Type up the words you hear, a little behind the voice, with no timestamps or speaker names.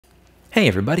Hey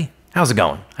everybody, how's it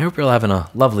going? I hope you're all having a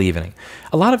lovely evening.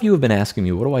 A lot of you have been asking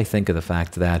me, what do I think of the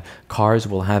fact that cars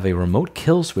will have a remote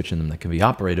kill switch in them that can be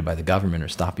operated by the government or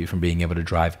stop you from being able to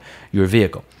drive your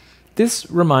vehicle? This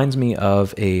reminds me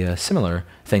of a similar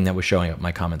thing that was showing up in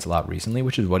my comments a lot recently,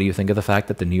 which is, what do you think of the fact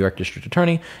that the New York District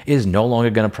Attorney is no longer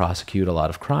going to prosecute a lot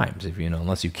of crimes? If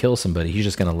unless you kill somebody, he's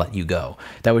just going to let you go.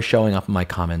 That was showing up in my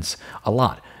comments a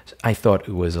lot. I thought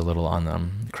it was a little on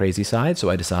the crazy side, so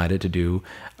I decided to do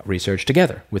research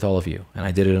together with all of you, and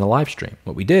I did it in a live stream.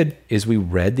 What we did is we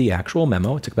read the actual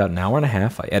memo. It took about an hour and a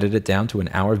half. I edited it down to an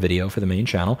hour video for the main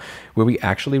channel, where we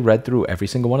actually read through every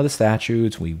single one of the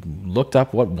statutes. We looked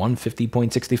up what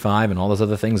 150.65 and all those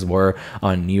other things were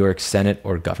on New York Senate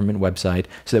or government website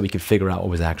so that we could figure out what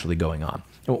was actually going on.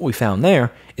 And what we found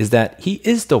there is that he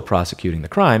is still prosecuting the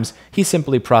crimes. He's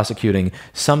simply prosecuting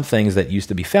some things that used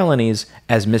to be felonies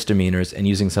as misdemeanors and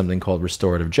using something called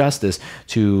restorative justice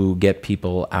to get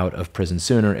people out of prison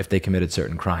sooner if they committed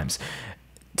certain crimes.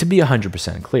 To be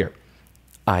 100% clear,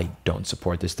 I don't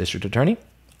support this district attorney.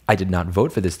 I did not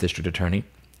vote for this district attorney,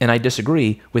 and I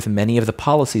disagree with many of the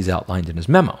policies outlined in his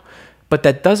memo. But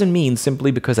that doesn't mean,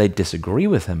 simply because I disagree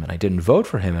with him and I didn't vote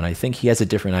for him and I think he has a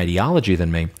different ideology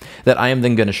than me, that I am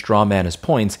then going to straw man his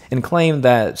points and claim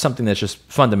that something that's just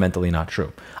fundamentally not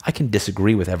true. I can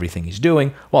disagree with everything he's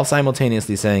doing while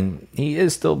simultaneously saying he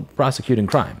is still prosecuting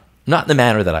crime. Not in the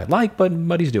manner that I like,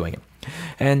 but he's doing it.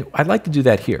 And I'd like to do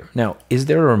that here. Now, is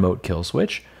there a remote kill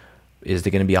switch? Is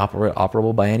it going to be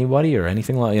operable by anybody or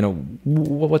anything like,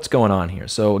 what's going on here?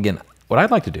 So again, what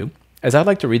I'd like to do is I'd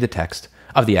like to read the text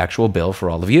of the actual bill for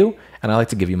all of you, and I'd like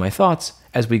to give you my thoughts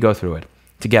as we go through it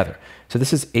together. So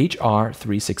this is H.R.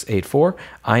 3684.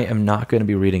 I am not going to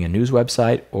be reading a news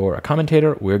website or a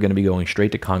commentator. We're going to be going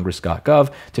straight to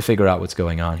congress.gov to figure out what's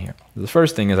going on here. The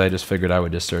first thing is I just figured I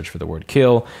would just search for the word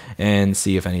kill and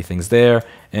see if anything's there.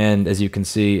 And as you can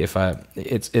see,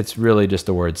 it's really just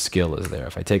the word skill is there.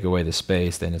 If I take away the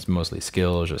space, then it's mostly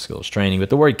skills or skills training. But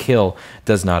the word kill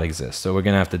does not exist. So we're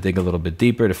going to have to dig a little bit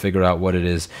deeper to figure out what it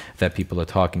is that people are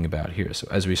talking about here. So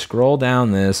as we scroll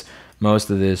down this,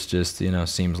 most of this just,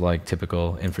 seems like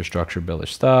typical infrastructure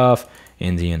billish stuff,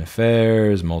 Indian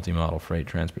affairs, multimodal freight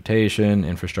transportation,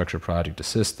 infrastructure project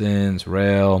assistance,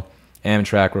 rail,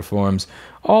 Amtrak reforms.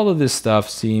 All of this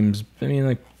stuff seems,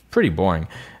 pretty boring.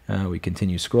 We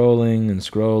continue scrolling and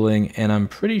scrolling, and I'm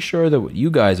pretty sure that what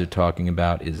you guys are talking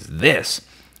about is this.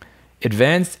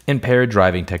 Advanced Impaired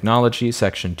Driving Technology,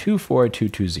 Section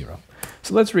 24220.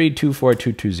 So let's read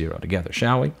 24220 together,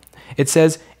 shall we? It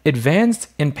says, Advanced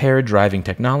Impaired Driving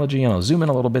Technology, and I'll zoom in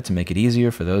a little bit to make it easier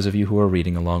for those of you who are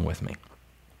reading along with me.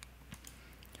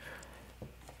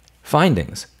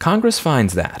 Findings. Congress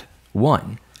finds that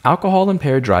 1.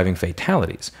 Alcohol-impaired driving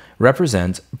fatalities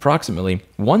represent approximately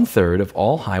 1/3 of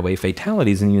all highway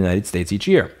fatalities in the United States each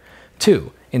year.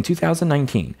 2. In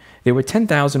 2019, there were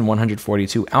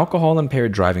 10,142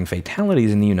 alcohol-impaired driving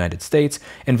fatalities in the United States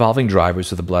involving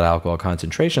drivers with a blood alcohol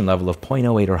concentration level of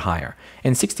 0.08 or higher,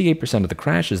 and 68% of the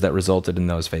crashes that resulted in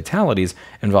those fatalities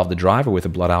involved a driver with a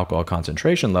blood alcohol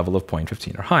concentration level of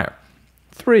 0.15 or higher.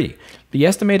 3. The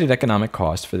estimated economic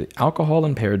cost for the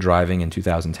alcohol-impaired driving in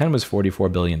 2010 was $44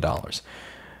 billion.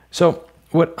 So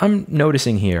what I'm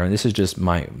noticing here, and this is just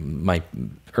my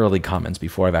early comments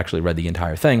before I've actually read the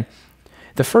entire thing,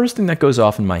 the first thing that goes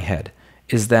off in my head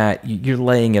is that you're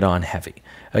laying it on heavy.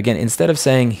 Again, instead of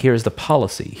saying, here's the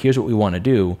policy, here's what we want to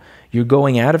do, you're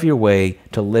going out of your way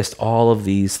to list all of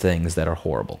these things that are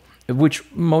horrible, which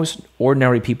most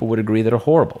ordinary people would agree that are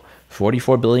horrible.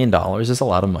 $44 billion is a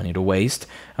lot of money to waste.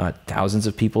 Thousands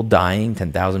of people dying,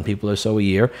 10,000 people or so a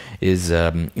year is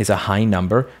a high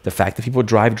number. The fact that people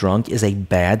drive drunk is a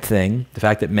bad thing. The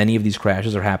fact that many of these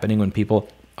crashes are happening when people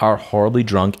are horribly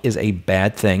drunk is a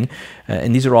bad thing.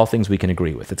 And these are all things we can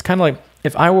agree with. It's kind of like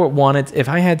if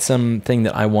I had something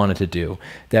that I wanted to do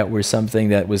that was something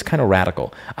that was kind of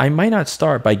radical, I might not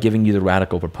start by giving you the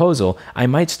radical proposal. I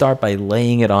might start by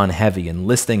laying it on heavy and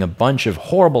listing a bunch of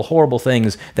horrible, horrible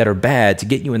things that are bad to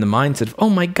get you in the mindset of, oh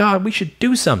my God, we should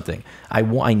do something.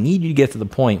 I need you to get to the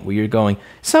point where you're going,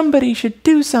 somebody should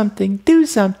do something, do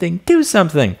something, do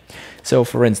something. So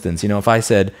for instance, if I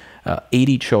said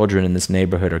 80 children in this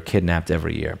neighborhood are kidnapped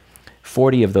every year,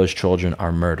 40 of those children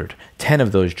are murdered. 10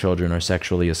 of those children are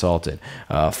sexually assaulted.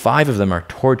 5 of them are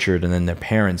tortured, and then their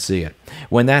parents see it.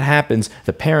 When that happens,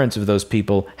 the parents of those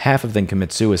people, half of them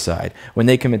commit suicide. When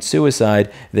they commit suicide,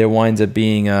 there winds up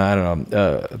being,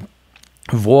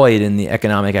 void in the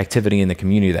economic activity in the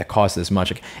community that costs this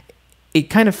much. It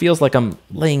kind of feels like I'm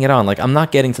laying it on, like I'm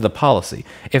not getting to the policy.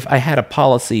 If I had a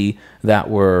policy that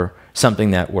were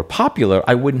something that were popular,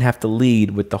 I wouldn't have to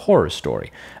lead with the horror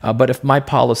story. But if my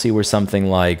policy were something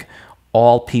like,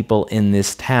 all people in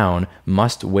this town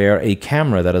must wear a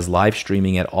camera that is live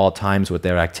streaming at all times what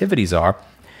their activities are,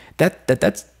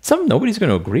 that's nobody's going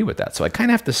to agree with that. So I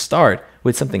kind of have to start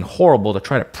with something horrible to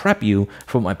try to prep you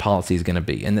for what my policy is going to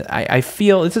be. And I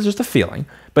feel, this is just a feeling,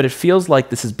 but it feels like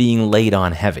this is being laid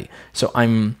on heavy. So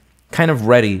I'm kind of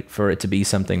ready for it to be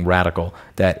something radical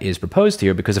that is proposed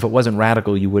here, because if it wasn't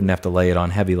radical, you wouldn't have to lay it on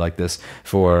heavy like this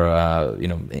for,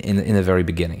 in the very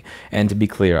beginning. And to be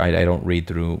clear, I don't read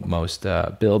through most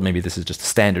bills. Maybe this is just a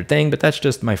standard thing, but that's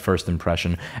just my first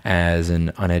impression as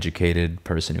an uneducated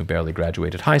person who barely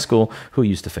graduated high school, who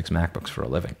used to fix MacBooks for a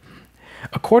living.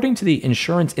 According to the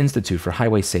Insurance Institute for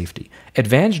Highway Safety,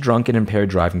 advanced drunk and impaired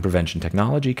driving prevention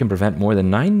technology can prevent more than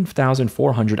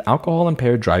 9,400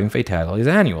 alcohol-impaired driving fatalities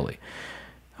annually.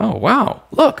 Oh, wow.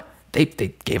 Look, they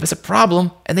gave us a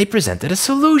problem, and they presented a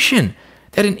solution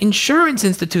that an Insurance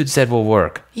Institute said will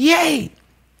work. Yay!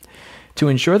 To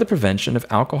ensure the prevention of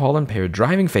alcohol-impaired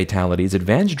driving fatalities,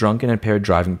 advanced drunk and impaired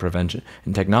driving prevention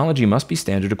and technology must be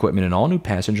standard equipment in all new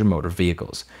passenger motor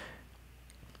vehicles.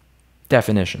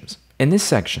 Definitions. In this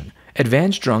section,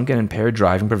 advanced drunk and impaired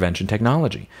driving prevention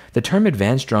technology. The term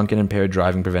advanced drunk and impaired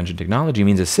driving prevention technology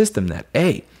means a system that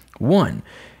A, 1,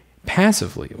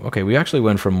 passively, okay, we actually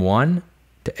went from 1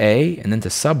 to A and then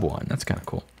to sub 1, that's kind of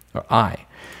cool, or I,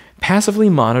 passively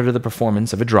monitor the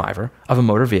performance of a driver of a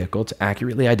motor vehicle to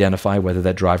accurately identify whether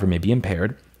that driver may be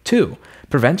impaired. 2,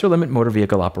 prevent or limit motor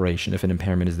vehicle operation if an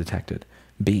impairment is detected.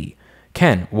 B,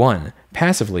 can 1,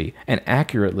 passively and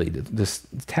accurately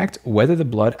detect whether the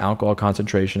blood alcohol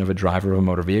concentration of a driver of a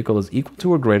motor vehicle is equal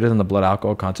to or greater than the blood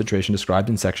alcohol concentration described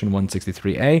in Section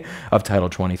 163A of Title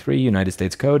 23 United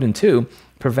States Code, and 2,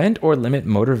 prevent or limit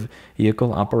motor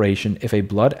vehicle operation if a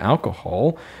blood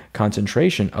alcohol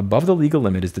concentration above the legal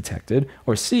limit is detected,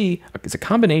 or C, is a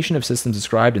combination of systems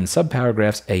described in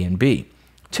subparagraphs A and B.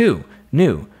 2,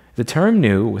 new. The term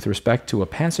new with respect to a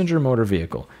passenger motor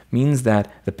vehicle means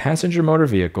that the passenger motor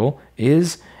vehicle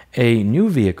is a new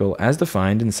vehicle as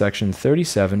defined in Section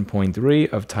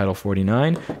 37.3 of Title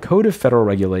 49 Code of Federal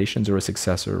Regulations or a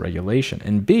successor regulation,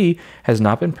 and B, has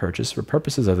not been purchased for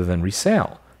purposes other than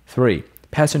resale. 3.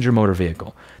 Passenger motor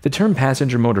vehicle. The term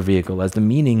passenger motor vehicle has the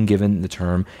meaning given the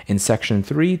term in Section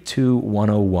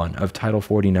 32101 of Title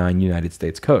 49 United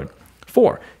States Code.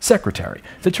 4. Secretary.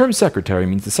 The term secretary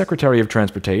means the Secretary of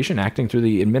Transportation acting through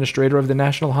the administrator of the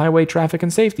National Highway Traffic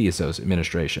and Safety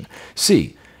Administration.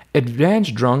 C.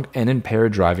 Advanced drunk and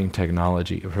impaired driving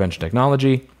technology, prevention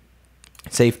technology,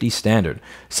 safety standard,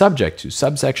 subject to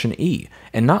subsection E,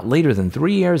 and not later than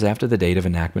 3 years after the date of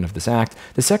enactment of this act,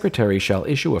 the Secretary shall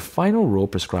issue a final rule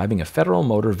prescribing a federal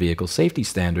motor vehicle safety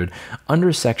standard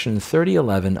under Section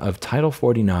 3011 of Title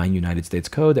 49 United States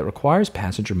Code that requires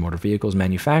passenger motor vehicles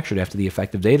manufactured after the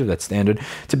effective date of that standard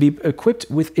to be equipped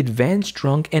with advanced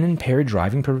drunk and impaired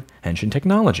driving prevention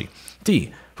technology.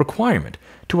 D. Requirement.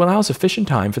 To allow sufficient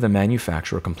time for the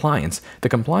manufacturer compliance, the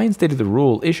compliance date of the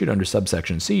rule issued under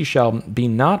subsection C shall be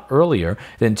not earlier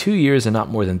than 2 years and not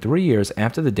more than 3 years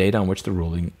after the date on which the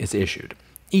ruling is issued.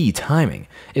 E. Timing.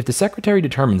 If the Secretary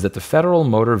determines that the federal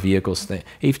motor vehicle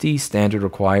safety standard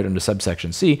required under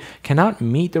subsection C cannot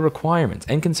meet the requirements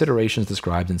and considerations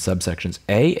described in subsections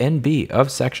A and B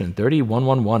of Section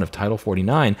 3111 of Title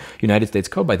 49 United States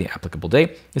Code by the applicable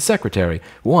date, the Secretary,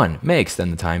 1, may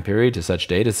extend the time period to such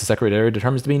date as the Secretary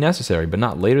determines to be necessary, but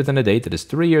not later than a date that is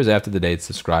 3 years after the dates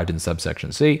described in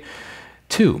subsection C.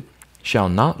 2, shall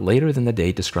not later than the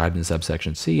date described in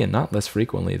subsection C and not less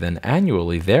frequently than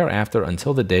annually thereafter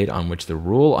until the date on which the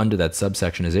rule under that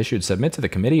subsection is issued, submit to the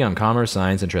Committee on Commerce,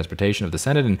 Science, and Transportation of the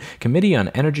Senate and Committee on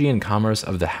Energy and Commerce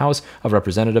of the House of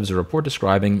Representatives a report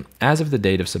describing, as of the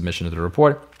date of submission of the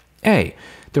report, A,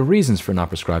 the reasons for not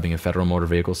prescribing a federal motor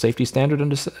vehicle safety standard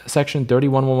under Section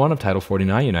 3111 of Title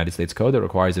 49 United States Code that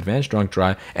requires advanced drunk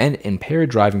and impaired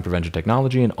driving prevention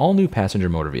technology in all new passenger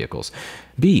motor vehicles.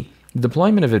 B, the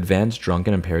deployment of advanced drunk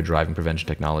and impaired driving prevention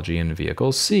technology in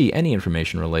vehicles. C, any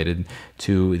information related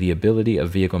to the ability of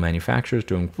vehicle manufacturers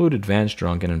to include advanced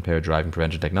drunk and impaired driving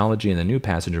prevention technology in the new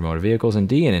passenger motor vehicles. And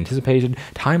D, an anticipated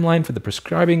timeline for the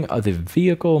prescribing of the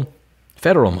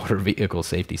federal motor vehicle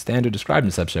safety standard described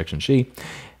in subsection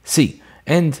C.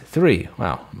 And 3,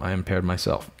 wow, I impaired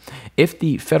myself. If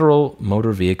the federal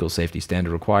motor vehicle safety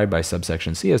standard required by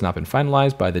subsection C has not been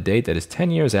finalized by the date that is 10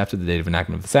 years after the date of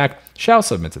enactment of this act, shall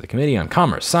submit to the Committee on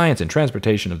Commerce, Science, and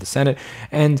Transportation of the Senate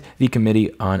and the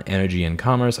Committee on Energy and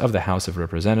Commerce of the House of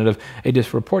Representatives a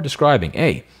report describing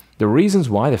A, the reasons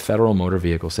why the federal motor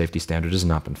vehicle safety standard has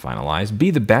not been finalized, B,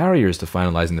 the barriers to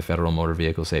finalizing the federal motor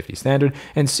vehicle safety standard,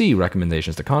 and C,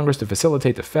 recommendations to Congress to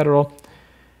facilitate the federal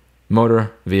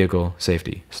motor vehicle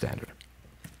safety standard.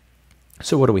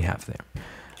 So what do we have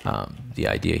there? The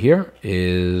idea here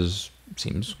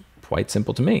seems quite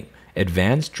simple to me.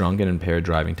 Advanced drunk and impaired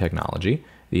driving technology.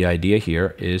 The idea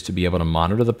here is to be able to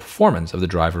monitor the performance of the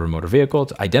driver of a motor vehicle,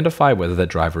 to identify whether that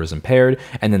driver is impaired,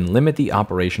 and then limit the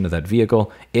operation of that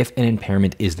vehicle if an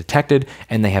impairment is detected,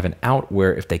 and they have an out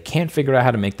where if they can't figure out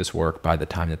how to make this work by the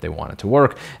time that they want it to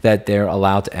work, that they're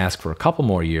allowed to ask for a couple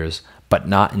more years, but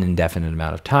not an indefinite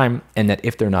amount of time, and that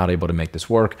if they're not able to make this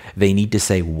work, they need to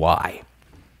say why.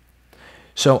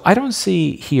 So I don't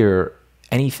see here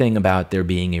anything about there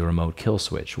being a remote kill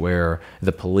switch where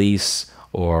the police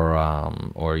or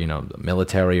the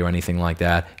military or anything like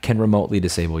that can remotely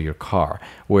disable your car,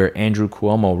 where Andrew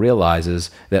Cuomo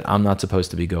realizes that I'm not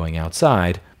supposed to be going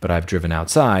outside, but I've driven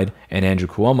outside, and Andrew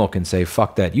Cuomo can say,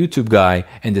 fuck that YouTube guy,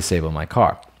 and disable my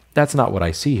car. That's not what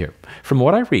I see here. From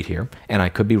what I read here, and I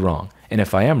could be wrong, and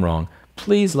if I am wrong,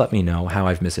 please let me know how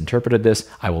I've misinterpreted this.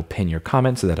 I will pin your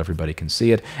comment so that everybody can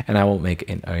see it, and I will make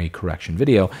a correction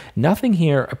video. Nothing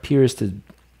here appears to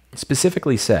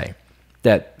specifically say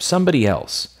that somebody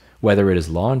else, whether it is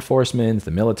law enforcement,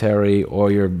 the military,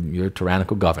 or your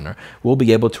tyrannical governor, will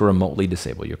be able to remotely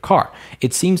disable your car.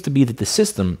 It seems to be that the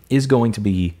system is going to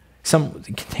be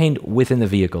contained within the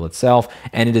vehicle itself,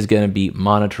 and it is going to be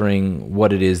monitoring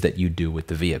what it is that you do with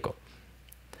the vehicle.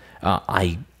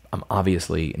 I'm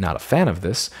obviously not a fan of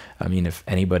this. I mean, if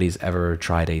anybody's ever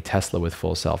tried a Tesla with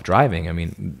full self-driving, I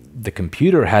mean, the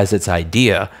computer has its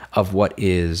idea of what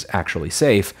is actually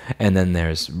safe, and then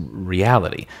there's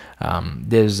reality.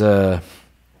 There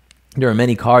are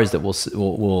many cars that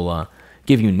will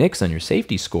give you nicks on your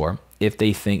safety score if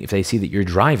they see that you're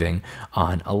driving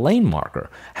on a lane marker.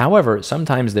 However,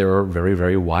 sometimes there are very,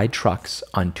 very wide trucks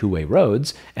on two-way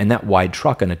roads, and that wide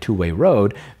truck on a two-way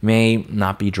road may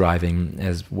not be driving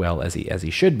as well as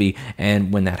he should be,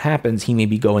 and when that happens, he may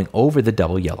be going over the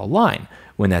double yellow line.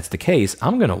 When that's the case,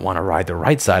 I'm going to want to ride the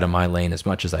right side of my lane as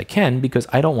much as I can because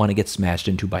I don't want to get smashed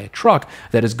into by a truck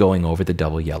that is going over the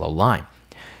double yellow line.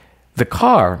 The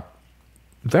car,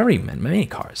 many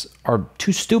cars, are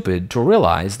too stupid to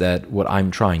realize that what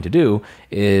I'm trying to do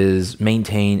is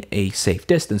maintain a safe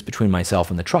distance between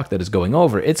myself and the truck that is going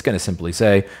over. It's going to simply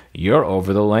say, you're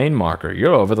over the lane marker,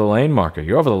 you're over the lane marker,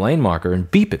 you're over the lane marker,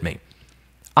 and beep at me.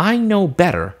 I know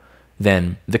better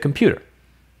than the computer.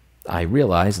 I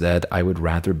realize that I would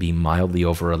rather be mildly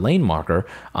over a lane marker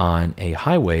on a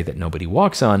highway that nobody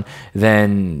walks on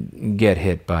than get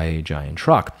hit by a giant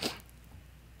truck.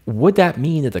 Would that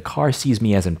mean that the car sees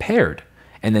me as impaired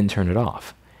and then turn it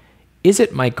off? Is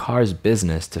it my car's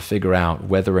business to figure out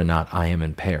whether or not I am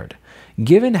impaired?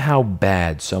 Given how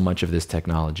bad so much of this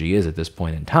technology is at this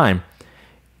point in time,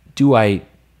 do I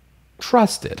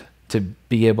trust it to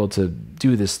be able to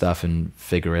do this stuff and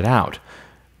figure it out?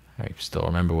 I still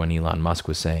remember when Elon Musk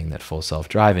was saying that full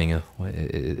self-driving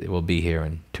it will be here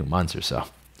in 2 months or so.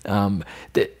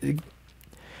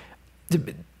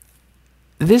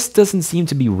 This doesn't seem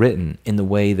to be written in the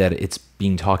way that it's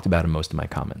being talked about in most of my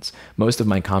comments. Most of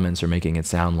my comments are making it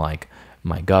sound like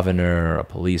my governor, a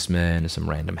policeman, some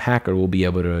random hacker will be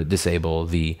able to disable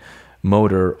the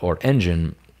motor or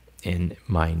engine in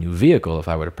my new vehicle if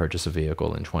I were to purchase a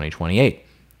vehicle in 2028.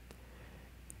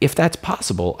 If that's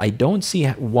possible, I don't see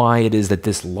why it is that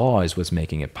this law is what's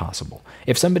making it possible.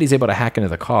 If somebody's able to hack into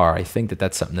the car, I think that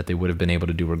that's something that they would have been able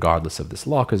to do regardless of this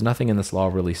law, because nothing in this law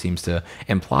really seems to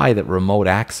imply that remote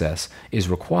access is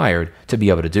required to be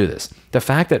able to do this. The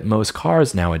fact that most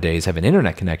cars nowadays have an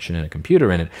internet connection and a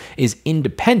computer in it is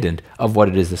independent of what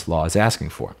it is this law is asking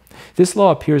for. This law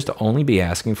appears to only be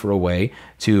asking for a way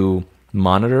to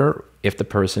monitor if the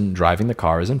person driving the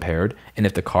car is impaired, and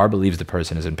if the car believes the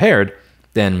person is impaired,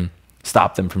 then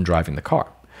stop them from driving the car.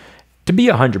 To be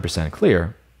 100%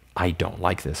 clear, I don't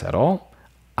like this at all.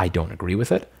 I don't agree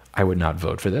with it. I would not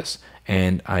vote for this,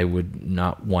 and I would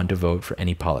not want to vote for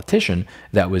any politician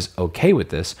that was okay with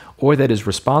this or that is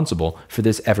responsible for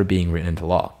this ever being written into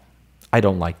law. I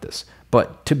don't like this.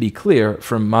 But to be clear,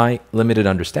 from my limited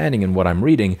understanding and what I'm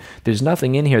reading, there's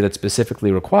nothing in here that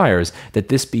specifically requires that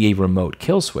this be a remote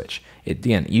kill switch.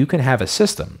 Again, you can have a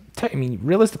system, I mean,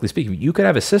 realistically speaking, you could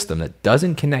have a system that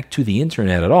doesn't connect to the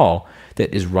internet at all,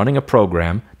 that is running a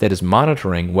program that is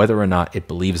monitoring whether or not it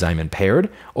believes I'm impaired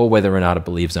or whether or not it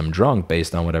believes I'm drunk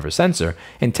based on whatever sensor.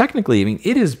 And technically, I mean,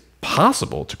 it is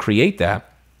possible to create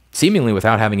that seemingly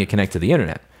without having it connect to the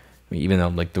internet. I mean, even though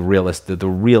like the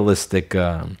realistic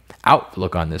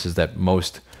outlook on this is that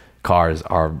most cars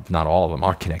are, not all of them,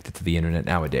 are connected to the internet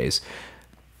nowadays.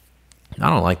 I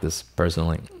don't like this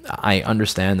personally. I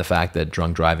understand the fact that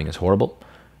drunk driving is horrible.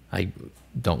 I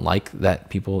don't like that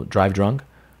people drive drunk.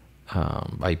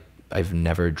 I've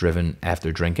never driven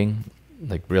after drinking.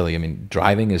 Like really, I mean,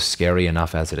 driving is scary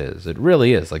enough as it is. It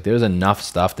really is. Like there's enough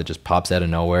stuff that just pops out of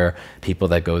nowhere. People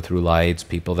that go through lights,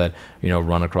 people that, you know,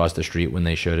 run across the street when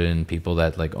they shouldn't, people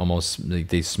that like almost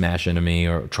they smash into me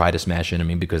or try to smash into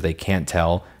me because they can't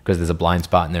tell because there's a blind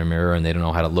spot in their mirror and they don't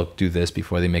know how to do this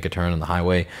before they make a turn on the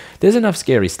highway. There's enough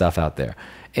scary stuff out there.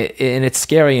 And it's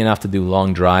scary enough to do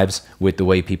long drives with the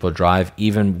way people drive,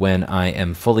 even when I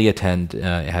am fully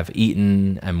have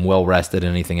eaten, I'm well rested, and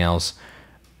anything else.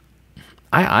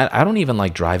 I don't even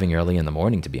like driving early in the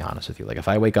morning, to be honest with you. Like if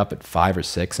I wake up at 5 or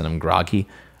 6 and I'm groggy,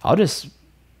 I'll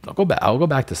go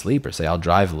back to sleep or say I'll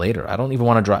drive later. I don't even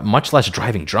want to drive, much less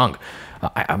driving drunk.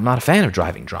 I'm not a fan of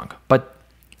driving drunk, but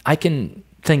I can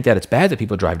think that it's bad that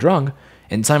people drive drunk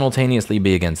and simultaneously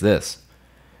be against this.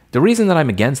 The reason that I'm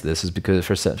against this is because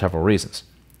for several reasons.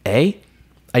 A,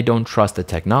 I don't trust the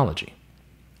technology.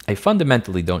 I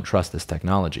fundamentally don't trust this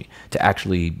technology to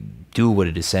actually do what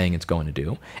it is saying it's going to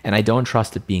do, and I don't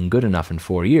trust it being good enough in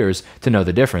 4 years to know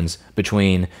the difference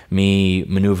between me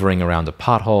maneuvering around a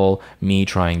pothole, me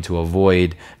trying to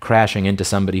avoid crashing into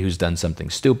somebody who's done something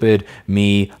stupid,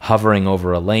 me hovering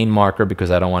over a lane marker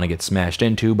because I don't want to get smashed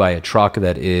into by a truck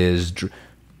that is,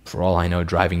 for all I know,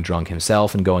 driving drunk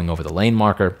himself and going over the lane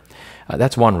marker.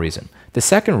 That's one reason. The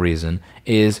second reason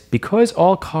is because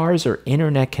all cars are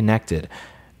internet connected,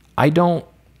 I don't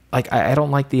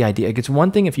like the idea. It's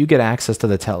one thing if you get access to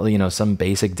the some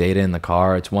basic data in the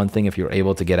car. It's one thing if you're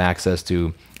able to get access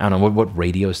to, I don't know, what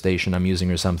radio station I'm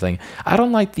using or something. I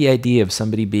don't like the idea of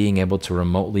somebody being able to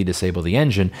remotely disable the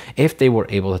engine if they were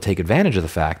able to take advantage of the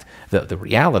fact that the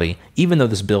reality, even though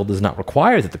this bill does not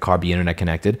require that the car be internet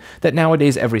connected, that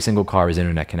nowadays every single car is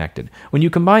internet connected. When you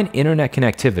combine internet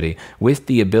connectivity with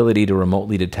the ability to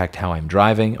remotely detect how I'm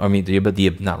driving, the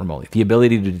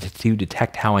ability to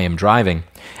detect how I am driving,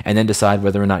 and then decide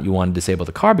whether or not you want to disable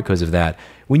the car because of that.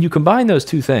 When you combine those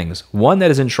two things, one that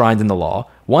is enshrined in the law,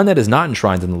 one that is not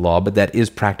enshrined in the law, but that is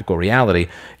practical reality,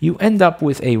 you end up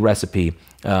with a recipe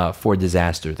for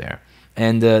disaster there.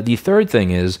 And the third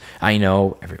thing is, I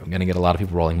know I'm going to get a lot of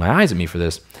people rolling my eyes at me for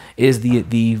this, is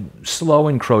the slow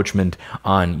encroachment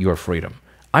on your freedom.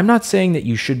 I'm not saying that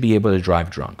you should be able to drive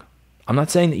drunk. I'm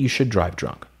not saying that you should drive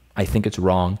drunk. I think it's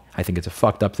wrong. I think it's a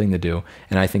fucked up thing to do.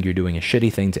 And I think you're doing a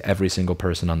shitty thing to every single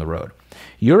person on the road.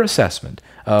 Your assessment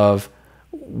of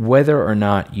whether or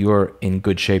not you're in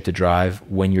good shape to drive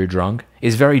when you're drunk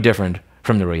is very different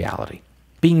from the reality.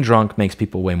 Being drunk makes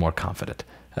people way more confident.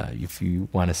 If you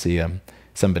want to see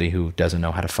somebody who doesn't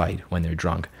know how to fight when they're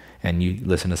drunk, and you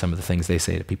listen to some of the things they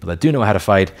say to people that do know how to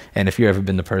fight, and if you've ever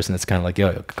been the person that's kind of like,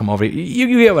 yo, come over,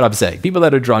 you get what I'm saying. People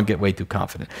that are drunk get way too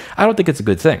confident. I don't think it's a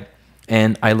good thing.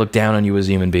 And I look down on you as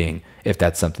a human being if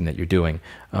that's something that you're doing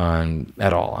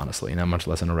at all, honestly, not much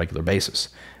less on a regular basis.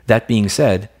 That being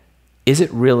said, is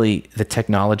it really the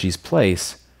technology's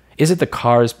place? Is it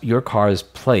your car's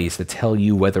place to tell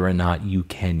you whether or not you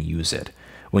can use it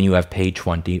when you have paid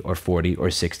 $20 or $40 or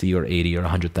 $60 or $80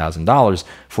 or $100,000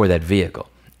 for that vehicle?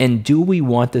 And do we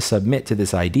want to submit to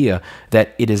this idea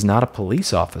that it is not a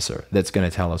police officer that's going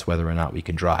to tell us whether or not we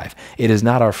can drive? It is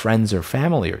not our friends or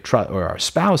family or our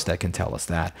spouse that can tell us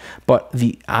that, but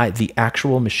the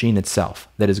actual machine itself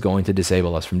that is going to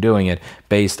disable us from doing it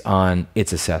based on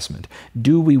its assessment.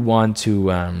 Do we want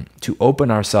to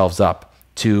open ourselves up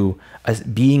to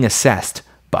being assessed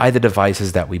by the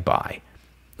devices that we buy?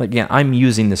 Like, again, I'm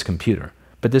using this computer,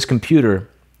 but this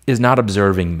computer is not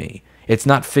observing me. It's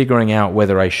not figuring out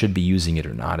whether I should be using it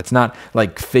or not. It's not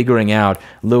like figuring out,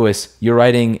 Lewis, you're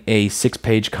writing a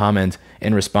 6-page comment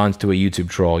in response to a YouTube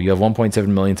troll. You have 1.7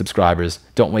 million subscribers.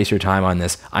 Don't waste your time on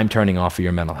this. I'm turning off for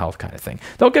your mental health kind of thing.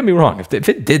 Don't get me wrong. If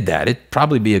it did that, it'd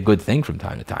probably be a good thing from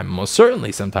time to time. Most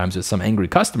certainly sometimes there's some angry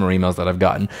customer emails that I've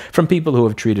gotten from people who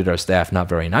have treated our staff not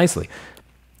very nicely.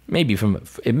 It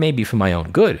may be for my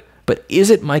own good. But is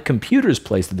it my computer's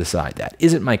place to decide that?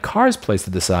 Is it my car's place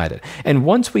to decide it? And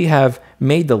once we have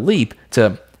made the leap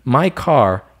to my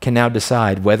car can now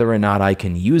decide whether or not I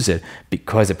can use it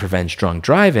because it prevents drunk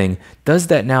driving, does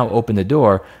that now open the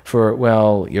door for,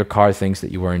 well, your car thinks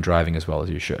that you weren't driving as well as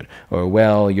you should, or,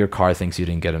 well, your car thinks you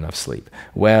didn't get enough sleep,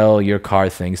 well, your car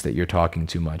thinks that you're talking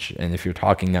too much, and if you're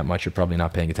talking that much, you're probably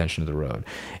not paying attention to the road.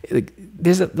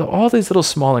 There's all these little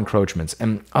small encroachments,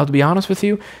 and I'll be honest with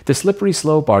you, the slippery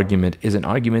slope argument is an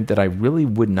argument that I really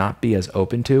would not be as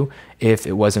open to if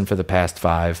it wasn't for the past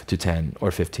 5 to 10 or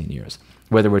 15 years.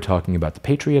 Whether we're talking about the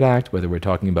Patriot Act, whether we're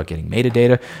talking about getting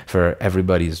metadata for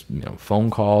everybody's phone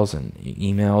calls and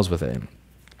emails with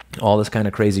all this kind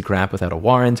of crazy crap without a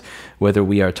warrant, whether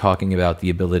we are talking about the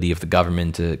ability of the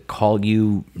government to call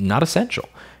you not essential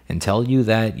and tell you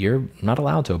that you're not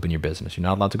allowed to open your business, you're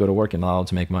not allowed to go to work, you're not allowed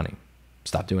to make money.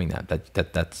 Stop doing that.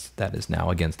 That is now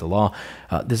against the law.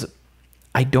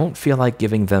 I don't feel like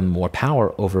giving them more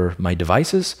power over my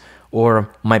devices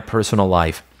or my personal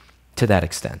life to that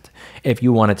extent. If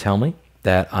you want to tell me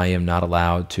that I am not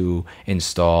allowed to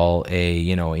install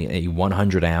a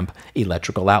 100 amp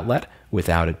electrical outlet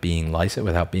without it being licensed,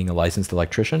 without being a licensed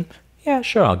electrician, yeah,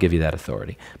 sure, I'll give you that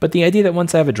authority. But the idea that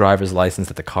once I have a driver's license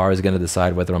that the car is going to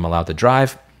decide whether I'm allowed to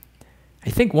drive, I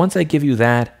think once I give you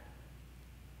that,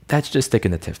 that's just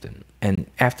sticking the Tifton. And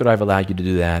after I've allowed you to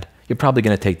do that, you're probably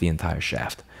going to take the entire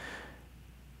shaft.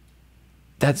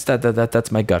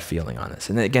 That's my gut feeling on this.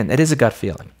 And again, it is a gut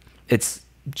feeling.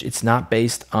 It's not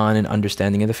based on an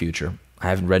understanding of the future. I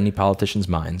haven't read any politicians'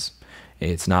 minds.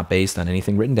 It's not based on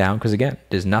anything written down because, again,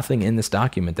 there's nothing in this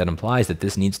document that implies that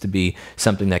this needs to be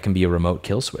something that can be a remote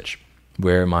kill switch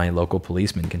where my local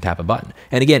policeman can tap a button.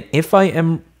 And again, if I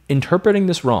am interpreting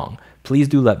this wrong, please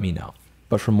do let me know.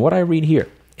 But from what I read here,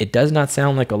 it does not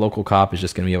sound like a local cop is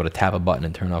just going to be able to tap a button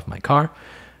and turn off my car.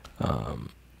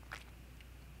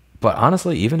 But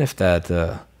honestly, even if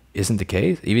that isn't the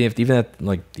case, even if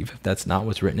that's not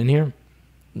what's written in here,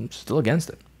 I'm still against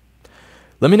it.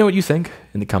 Let me know what you think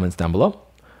in the comments down below.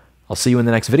 I'll see you in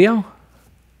the next video.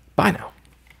 Bye now.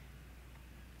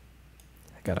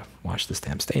 I gotta wash this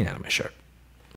damn stain out of my shirt.